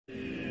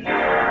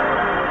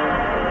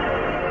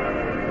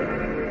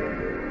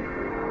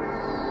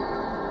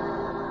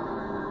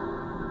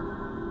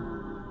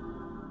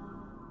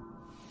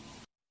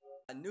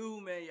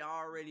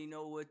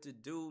what to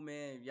do,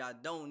 man. If y'all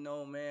don't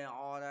know, man,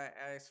 all I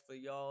ask for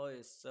y'all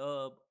is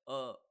sub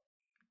up.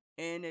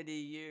 End of the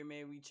year,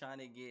 man, we trying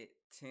to get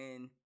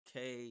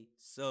 10K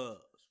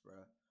subs, bro.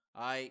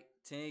 Alright,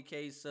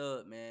 10K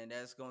sub, man.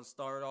 That's gonna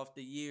start off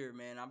the year,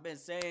 man. I've been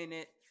saying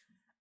it.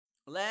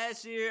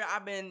 Last year,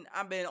 I've been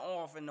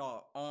off and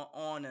off,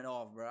 on and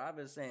off, bro. I've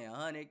been saying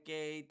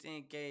 100K,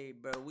 10K,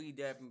 bro. We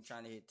definitely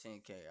trying to hit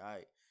 10K. All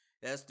right,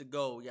 that's the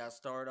goal. Y'all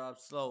start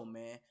off slow,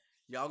 man.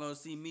 Y'all gonna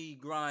see me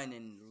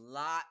grinding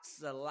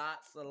lots of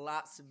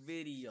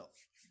video,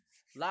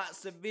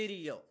 lots of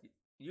video.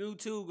 You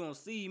too gonna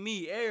see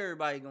me.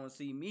 Everybody gonna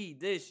see me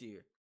this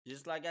year,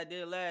 just like I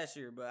did last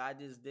year, but I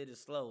just did it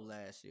slow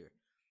last year.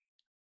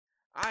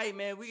 Alright,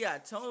 man, we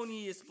got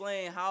Tony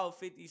explain how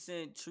 50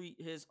 Cent treat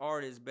his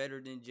artists better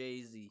than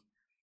Jay-Z.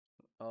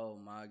 Oh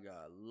my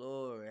God,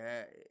 Lord,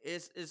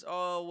 it's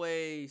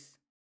always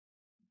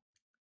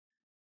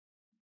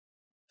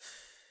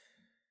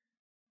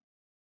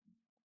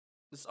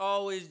it's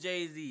always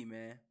Jay-Z,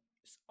 man.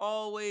 It's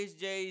always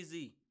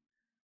Jay-Z.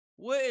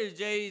 What is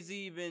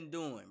Jay-Z been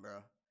doing, bro?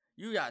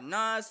 You got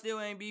Nas still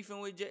ain't beefing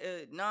with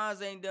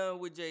Nas ain't done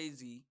with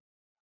Jay-Z.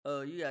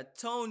 You got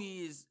Tony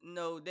is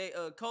they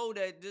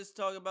Kodak just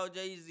talking about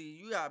Jay-Z.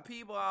 You got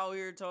people out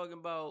here talking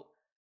about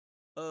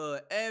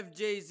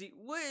FJZ.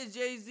 What is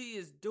Jay-Z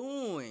is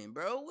doing,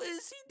 bro? What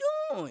is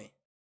he doing?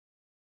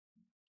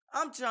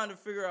 I'm trying to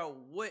figure out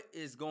what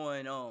is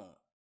going on.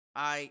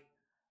 I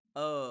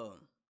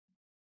um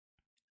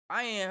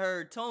I ain't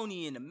heard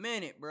Tony in a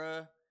minute,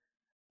 bro.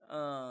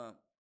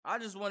 I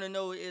just want to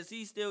know, is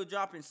he still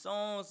dropping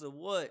songs or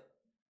what?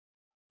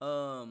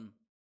 Um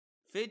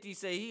 50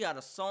 say he got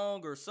a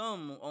song or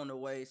something on the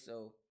way,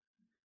 so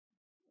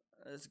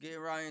let's get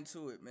right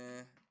into it,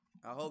 man.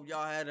 I hope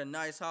y'all had a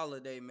nice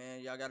holiday,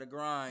 man. Y'all gotta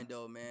grind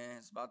though, man.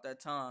 It's about that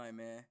time,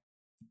 man.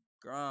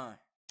 Grind.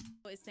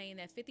 Is saying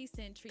that 50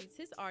 Cent treats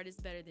his artists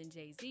better than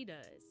Jay-Z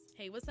does.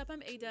 Hey, what's up?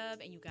 I'm A-Dub,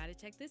 and you gotta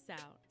check this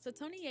out. So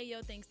Tony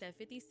Yayo thinks that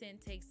 50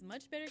 Cent takes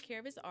much better care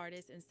of his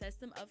artists and sets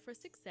them up for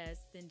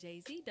success than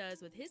Jay-Z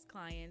does with his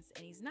clients,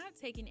 and he's not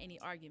taking any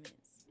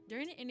arguments.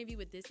 During an interview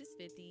with This Is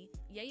 50,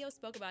 Yayo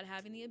spoke about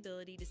having the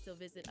ability to still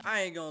visit.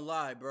 I ain't gonna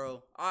lie,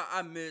 bro.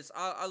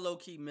 I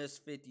low-key miss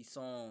 50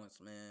 songs,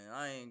 man.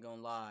 I ain't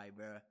gonna lie,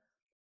 bro.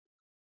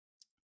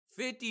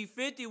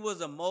 50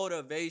 was a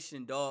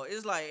motivation, dog.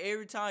 It's like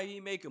every time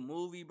he make a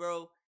movie,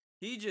 bro,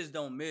 he just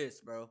don't miss,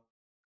 bro.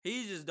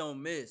 He just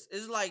don't miss.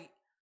 It's like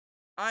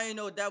I ain't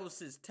know if that was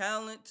his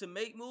talent to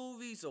make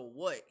movies or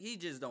what. He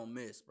just don't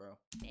miss, bro.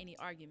 Any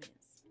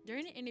arguments.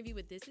 During an interview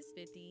with This Is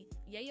 50,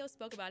 Yayo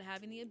spoke about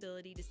having the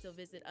ability to still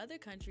visit other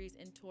countries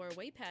and tour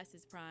way past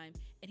his prime,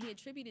 and he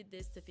attributed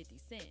this to 50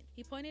 Cent.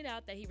 He pointed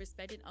out that he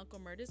respected Uncle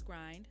Murda's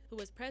grind, who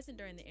was present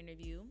during the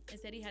interview, and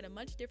said he had a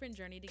much different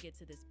journey to get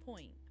to this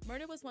point.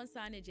 Murda was once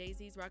signed to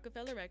Jay-Z's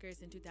Rockefeller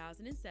Records in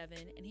 2007,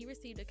 and he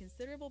received a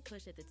considerable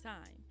push at the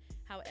time.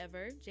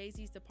 However,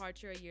 Jay-Z's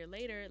departure a year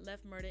later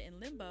left Murda in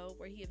limbo,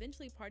 where he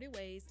eventually parted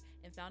ways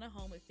and found a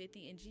home with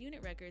 50 and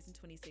G-Unit Records in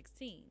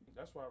 2016.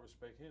 That's why I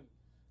respect him.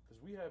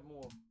 Because we had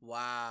more.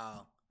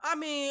 Wow. I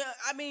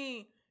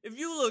mean, if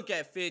you look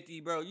at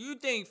 50, bro, you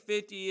think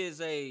 50 is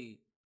a.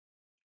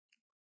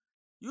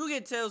 You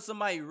can tell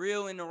somebody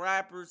real in the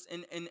rappers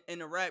in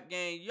the rap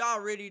game. Y'all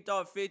really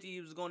thought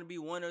 50 was gonna be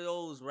one of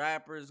those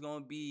rappers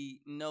gonna be,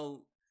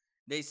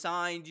 they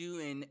signed you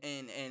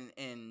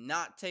and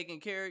not taking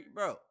care of you,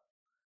 bro.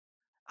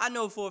 I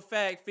know for a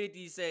fact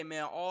 50 say,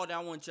 man, all that I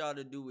want y'all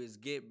to do is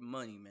get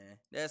money, man.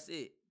 That's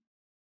it.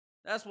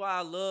 That's why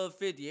I love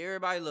 50.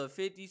 Everybody love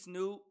 50,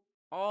 Snoop.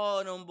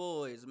 All them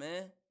boys,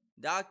 man.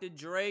 Dr.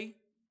 Dre.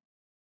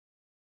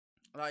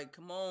 Like,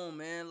 come on,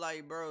 man.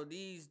 Like, bro,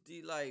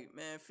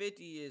 man,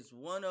 50 is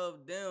one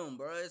of them,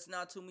 bro. It's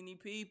not too many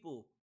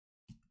people.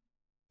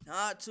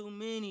 Not too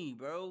many,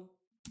 bro.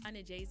 On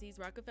Jay-Z's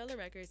Rockefeller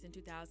Records in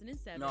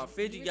 2007. No,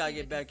 50 gotta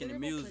get back into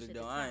music,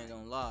 though. I ain't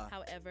gonna lie.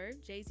 However,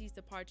 Jay-Z's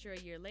departure a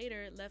year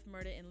later left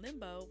Murda in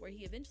limbo, where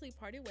he eventually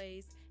parted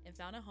ways and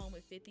found a home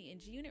with 50 and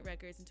G-Unit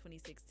Records in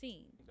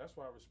 2016. That's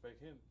why I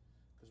respect him.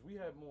 Because we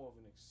had more of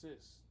an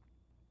exist.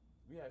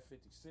 We had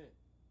 50 Cent.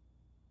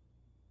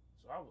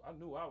 So I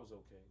knew I was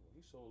okay. When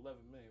he sold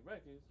 11 million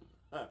records,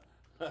 I'm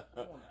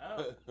on the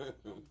album.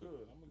 I'm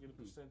good. I'm going to get a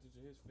percentage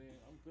of his fan.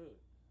 I'm good.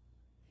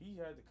 He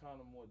had to kind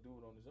of more do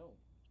it on his own.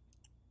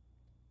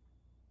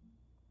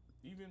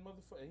 Even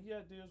he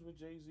had deals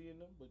with Jay-Z and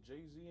them, but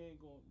Jay-Z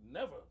ain't going to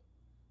never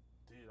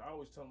did. I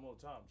always tell him all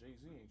the time,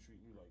 Jay-Z ain't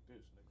treating you like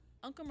this, nigga.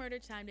 Uncle Murda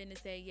chimed in to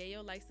say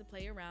Yayo likes to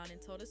play around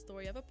and told a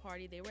story of a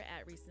party they were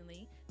at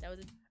recently that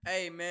was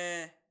Hey,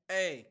 man.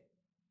 Hey.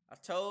 I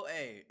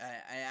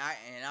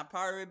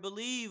probably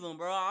believe him,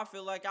 bro. I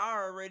feel like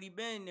I already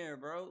been there,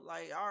 bro.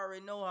 Like, I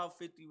already know how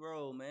 50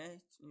 roll,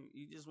 man.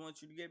 He just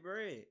wants you to get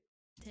bread.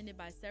 Attended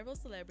by several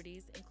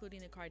celebrities,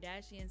 including the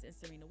Kardashians and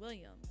Serena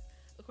Williams.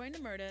 According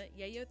to Murda,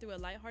 Yayo threw a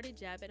lighthearted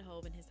jab at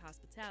Hov in his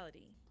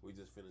hospitality. We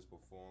just finished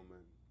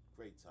performing.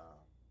 Great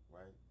time,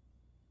 right?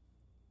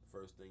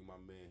 First thing my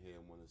man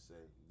here want to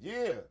say,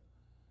 yeah,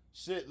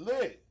 shit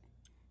lit.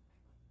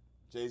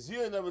 Jay-Z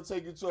ain't never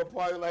take you to a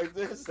party like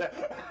this.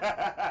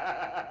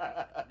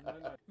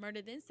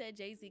 Murder then said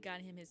Jay-Z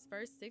got him his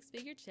first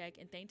six-figure check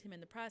and thanked him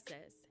in the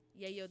process.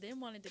 Yayo then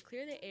wanted to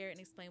clear the air and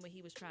explain what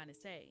he was trying to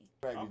say.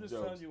 I'm just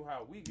telling you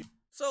how we get.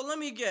 So let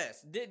me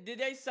guess. Did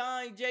they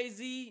sign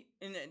Jay-Z?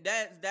 And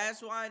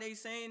that's why they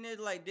saying this?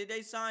 Like, did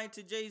they sign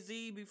to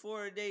Jay-Z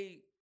before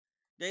they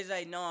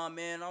say, nah,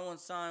 man, I want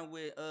to sign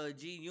with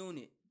G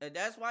Unit?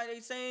 That's why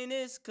they saying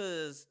this?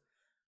 Cause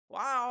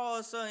why all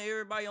of a sudden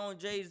everybody on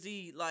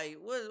Jay-Z? Like,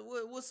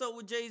 what's up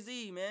with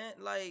Jay-Z, man?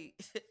 Like,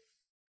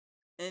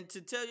 and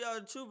to tell y'all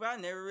the truth, I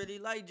never really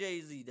liked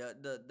Jay-Z.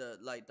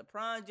 The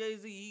prime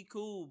Jay-Z, he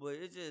cool, but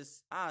it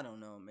just, I don't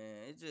know,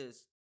 man. It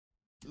just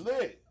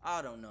lit.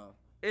 I don't know.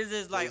 It's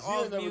just like Jay-Z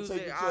off ain't never music.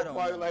 take you I to a don't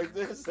party know. like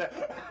this.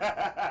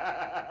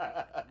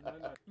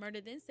 Murder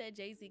then said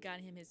Jay-Z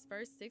got him his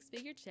first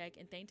six-figure check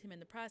and thanked him in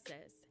the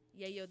process.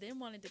 Yayo then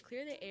wanted to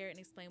clear the air and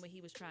explain what he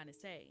was trying to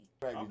say.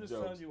 I'm just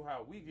telling you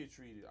how we get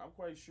treated. I'm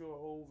quite sure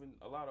Hov and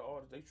a lot of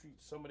artists, they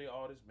treat some of their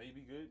artists maybe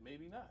good,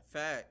 maybe not.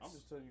 Facts. I'm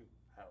just telling you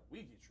how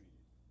we get treated.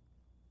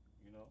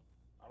 You know,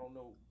 I don't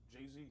know.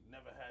 Jay-Z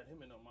never had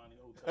him in a money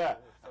hotel.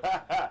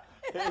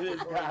 Here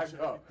this guy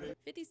go.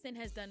 50 Cent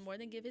has done more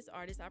than give his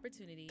artists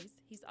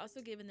opportunities. He's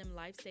also given them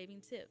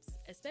life-saving tips,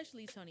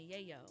 especially Tony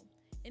Yayo.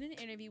 In an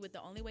interview with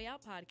the Only Way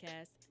Out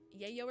podcast,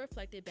 Yayo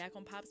reflected back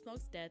on Pop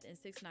Smoke's death in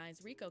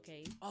 6ix9ine's Rico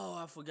case. Oh,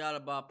 I forgot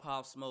about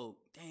Pop Smoke.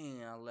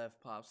 Dang, I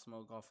left Pop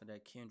Smoke off of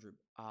that Kendrick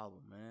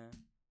album, man.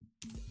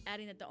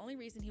 Adding that the only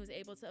reason he was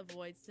able to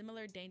avoid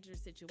similar dangerous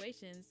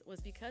situations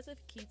was because of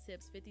key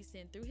tips 50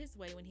 Cent threw his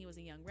way when he was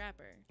a young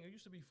rapper. There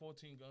used to be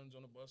 14 guns on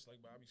the bus like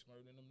Bobby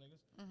Smurd and them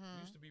niggas. We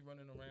used to be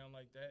running around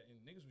like that,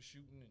 and niggas was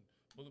shooting in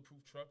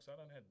bulletproof trucks. I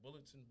done had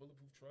bullets in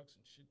bulletproof trucks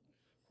and shit,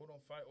 caught on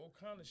fire, all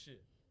kind of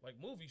shit, like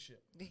movie shit.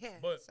 Yeah,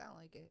 but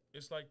sound like it.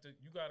 It's like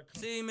you gotta come.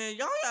 See, man,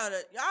 y'all got,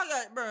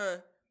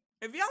 bruh.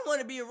 If y'all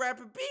want to be a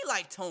rapper, be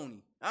like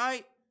Tony, all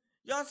right?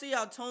 Y'all see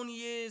how Tony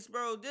is,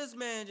 bro? This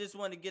man just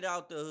want to get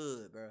out the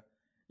hood, bro.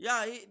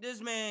 Yeah, this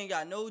man ain't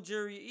got no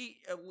jury.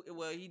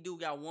 He do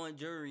got one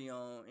jury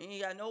on. He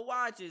ain't got no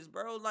watches,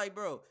 bro. Like,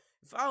 bro,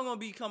 if I'm gonna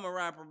become a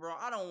rapper, bro,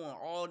 I don't want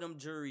all them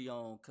jury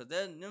on, cause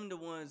them the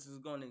ones is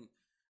gonna,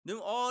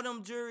 all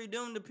them jury,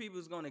 them the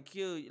people's gonna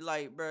kill you.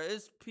 Like, bro,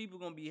 it's people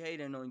gonna be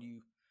hating on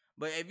you.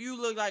 But if you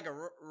look like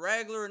a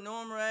regular,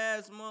 normal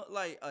ass,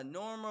 like a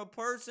normal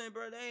person,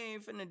 bro, they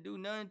ain't finna do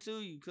nothing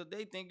to you, cause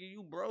they thinking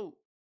you broke.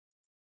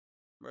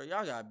 Bro,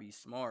 y'all gotta be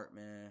smart,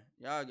 man.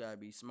 Y'all gotta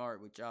be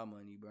smart with y'all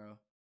money, bro.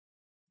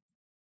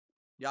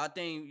 Y'all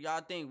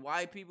think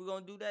white people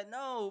gonna do that?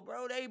 No,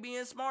 bro. They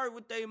being smart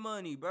with their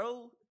money,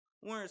 bro.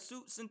 Wearing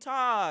suits and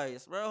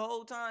ties, bro. The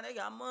whole time they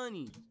got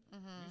money.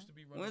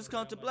 When it's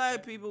come to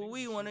black people,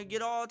 we want to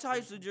get all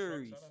types of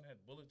juries. I done had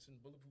bullets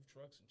and bulletproof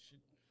trucks and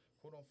shit,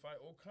 caught on fire,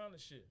 all kind of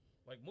shit,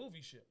 like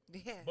movie shit.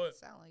 Yeah, but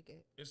sound like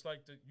it. It's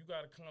like you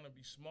gotta kind of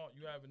be smart.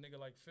 You have a nigga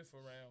like Fifth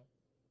around.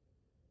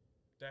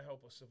 That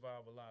help us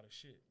survive a lot of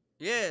shit.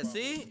 Yeah,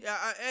 see?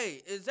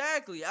 Hey,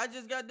 exactly. I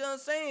just got done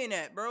saying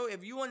that, bro.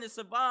 If you want to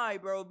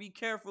survive, bro, be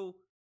careful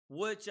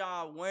what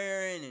y'all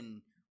wearing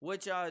and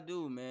what y'all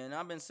do, man.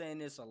 I've been saying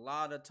this a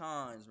lot of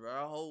times,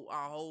 bro.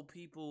 I hope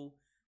people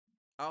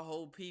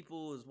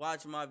is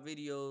watching my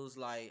videos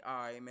like,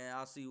 all right, man,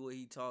 I'll see what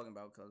he talking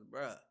about, cause,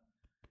 bro,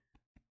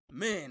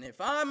 man,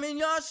 if I'm in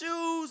y'all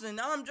shoes and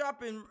I'm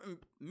dropping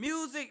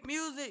music,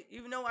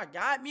 even though I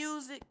got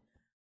music,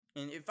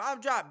 and if I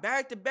drop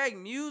back-to-back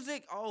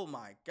music, oh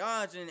my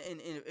gosh, and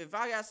if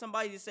I got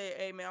somebody to say,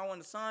 hey, man, I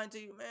want to sign to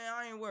you, man,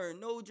 I ain't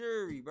wearing no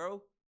jury,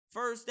 bro.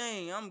 First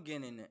thing, I'm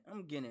getting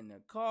in the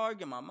car,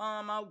 get my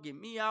mom out, get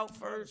me out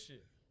first.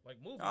 Shit.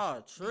 Like movie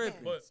shit.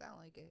 Tripping. Yeah,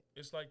 sound like it.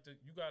 It's like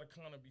you gotta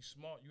kind of be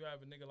smart. You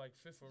have a nigga like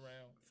Fifth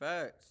around.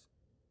 Facts.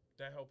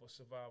 That help us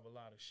survive a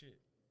lot of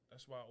shit.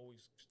 That's why I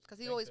always. Cause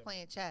he always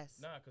playing chess.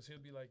 Nah, cause he'll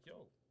be like,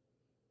 yo,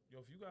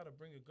 if you gotta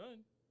bring a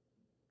gun,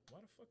 why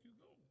the fuck you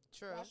going?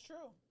 True. That's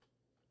true.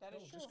 That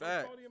is true. Just go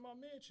party in my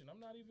mansion. I'm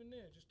not even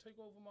there. Just take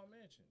over my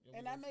mansion.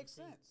 And that makes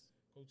sense.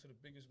 Go to the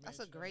biggest mansion. That's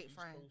a great on the East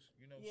friend. Coast,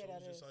 you know, Yeah, so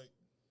that it's just is. like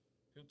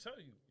he'll tell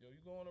you, yo,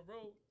 you go on the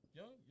road,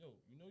 you know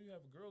you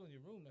have a girl in your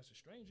room that's a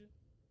stranger.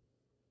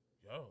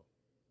 Yo.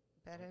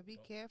 Better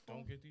be careful.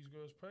 Don't get these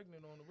girls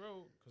pregnant on the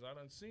road, cause I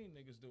done seen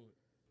niggas do it.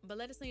 But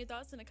let us know your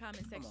thoughts in the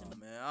comment section. Come on,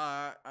 man. All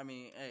right. I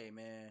mean, hey,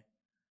 man.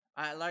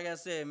 Like I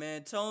said,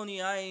 man,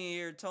 Tony, I ain't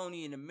hear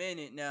Tony in a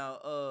minute now.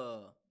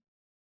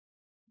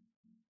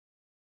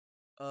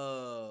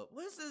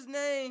 What's his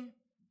name?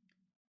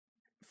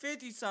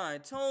 50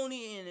 signed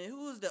Tony, and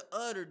who was the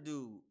other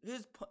dude?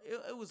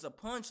 It was a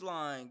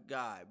punchline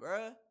guy,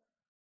 bruh.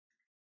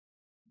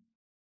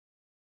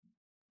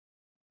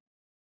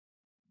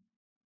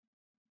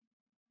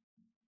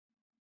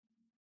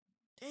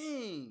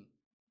 Dang,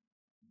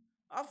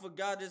 I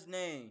forgot his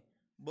name,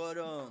 but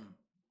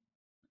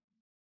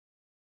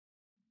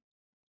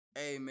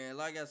hey, man,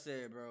 like I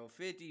said, bro,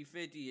 50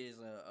 is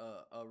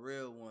a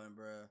real one,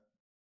 bro.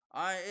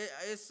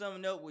 It's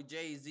something up with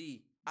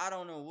Jay-Z. I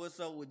don't know what's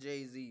up with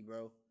Jay-Z,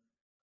 bro.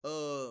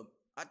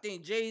 I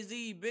think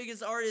Jay-Z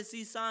biggest artist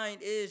he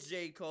signed is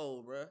J.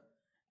 Cole, bruh.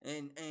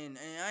 And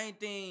I ain't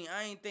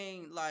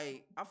think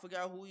like I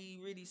forgot who he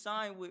really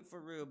signed with for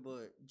real,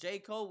 but J.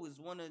 Cole was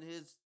one of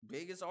his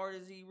biggest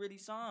artists he really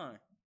signed.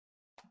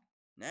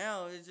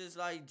 Now it's just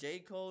like J.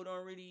 Cole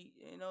don't really,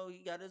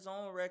 he got his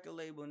own record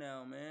label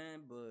now,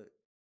 man. But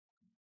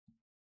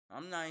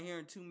I'm not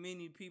hearing too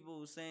many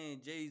people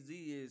saying Jay Z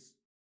is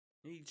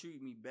he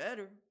treat me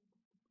better.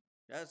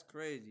 That's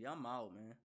crazy. I'm out, man.